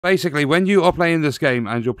Basically, when you are playing this game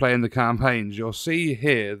and you're playing the campaigns, you'll see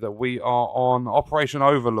here that we are on Operation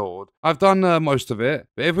Overlord. I've done most of it,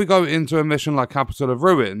 but if we go into a mission like Capital of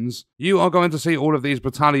Ruins, you are going to see all of these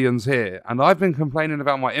battalions here. And I've been complaining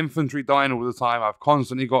about my infantry dying all the time. I've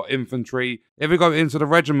constantly got infantry. If we go into the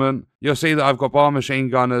regiment, you'll see that I've got bar machine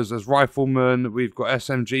gunners, there's riflemen, we've got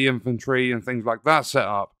SMG infantry and things like that set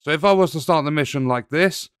up. So if I was to start the mission like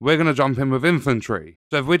this, we're going to jump in with infantry.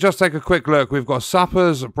 So if we just take a quick look, we've got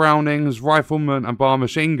sappers, Brownings, riflemen and bar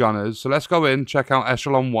machine gunners. So let's go in, check out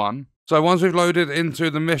Echelon 1. So once we've loaded into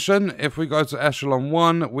the mission, if we go to Echelon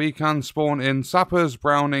 1, we can spawn in sappers,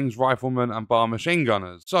 Brownings, riflemen and bar machine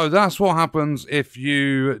gunners. So that's what happens if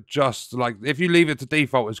you just, if you leave it to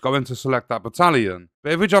default, it's going to select that battalion.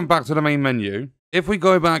 But if we jump back to the main menu, if we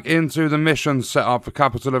go back into the mission setup for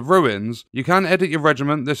Capital of Ruins, you can edit your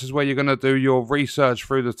regiment. This is where you're going to do your research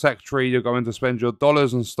through the tech tree. You're going to spend your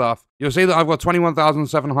dollars and stuff. You'll see that I've got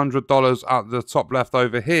 $21,700 at the top left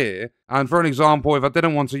over here. And for an example, if I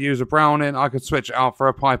didn't want to use a Browning, I could switch it out for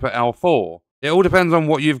a Piper L4. It all depends on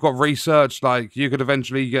what you've got researched. Like, you could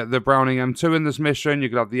eventually get the Browning M2 in this mission. You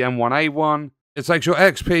could have the M1A1. It takes your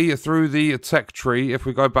XP through the tech tree. If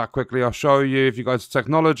we go back quickly, I'll show you. If you go to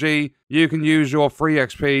technology, you can use your free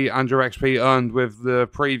XP and your XP earned with the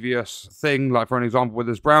previous thing. Like, for an example, with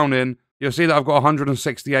this Browning, you'll see that I've got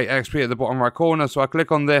 168 XP at the bottom right corner. So I click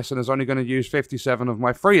on this and it's only going to use 57 of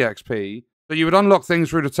my free XP. So you would unlock things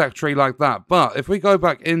through the tech tree like that. But if we go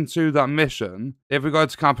back into that mission, if we go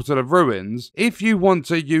to Capital of Ruins, if you want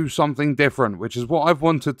to use something different, which is what I've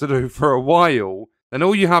wanted to do for a while, then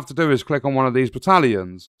all you have to do is click on one of these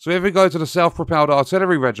battalions. So if we go to the Self-Propelled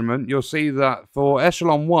Artillery Regiment, you'll see that for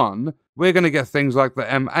Echelon 1, we're going to get things like the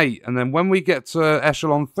M8. And then when we get to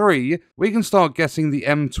Echelon 3, we can start getting the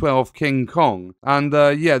M12 King Kong. And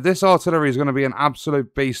yeah, this artillery is going to be an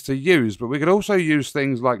absolute beast to use. But we could also use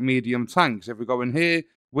things like medium tanks. If we go in here,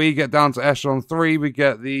 we get down to Echelon 3, we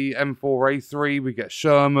get the M4A3, we get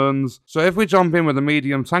Shermans. So if we jump in with a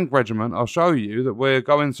medium tank regiment, I'll show you that we're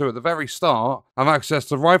going to, at the very start, have access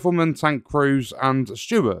to riflemen, tank crews, and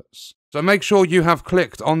Stuarts. So make sure you have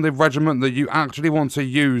clicked on the regiment that you actually want to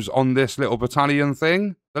use on this little battalion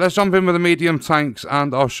thing. So let's jump in with the medium tanks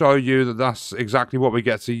and I'll show you that that's exactly what we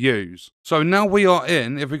get to use. So now we are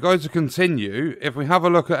in, if we go to continue, if we have a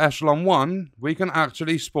look at Echelon 1, we can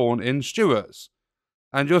actually spawn in Stuarts.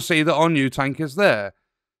 And you'll see that our new tank is there.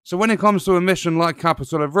 So when it comes to a mission like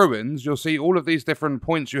Capital of Ruins, you'll see all of these different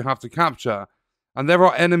points you have to capture. And there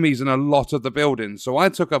are enemies in a lot of the buildings. So I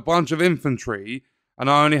took a bunch of infantry, and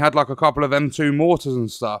I only had like a couple of M2 mortars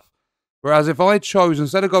and stuff. Whereas if I chose,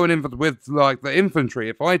 instead of going in with like the infantry,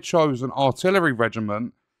 if I chose an artillery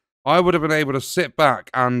regiment, I would have been able to sit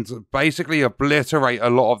back and basically obliterate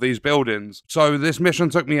a lot of these buildings. So this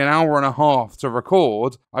mission took me an hour and a half to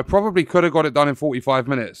record. I probably could have got it done in 45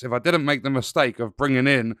 minutes if I didn't make the mistake of bringing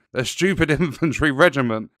in a stupid infantry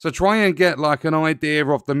regiment. So try and get like an idea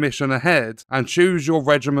of the mission ahead and choose your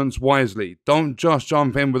regiments wisely. Don't just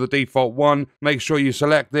jump in with a default one. Make sure you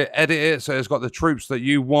select it, edit it so it's got the troops that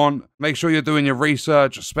you want. Make sure you're doing your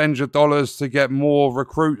research, spend your dollars to get more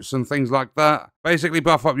recruits and things like that. Basically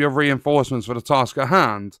buff up your reinforcements for the task at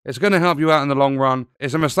hand. It's going to help you out in the long run.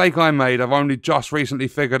 It's a mistake I made. I've only just recently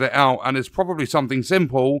figured it out and it's probably something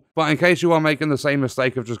simple, but in case you are making the same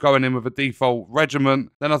mistake of just going in with a default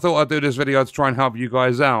regiment, then I thought I'd do this video to try and help you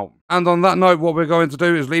guys out. And on that note, what we're going to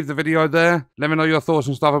do is leave the video there. Let me know your thoughts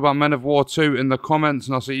and stuff about Men of War 2 in the comments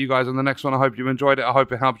and I'll see you guys in the next one. I hope you enjoyed it. I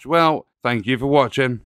hope it helped you out. Thank you for watching.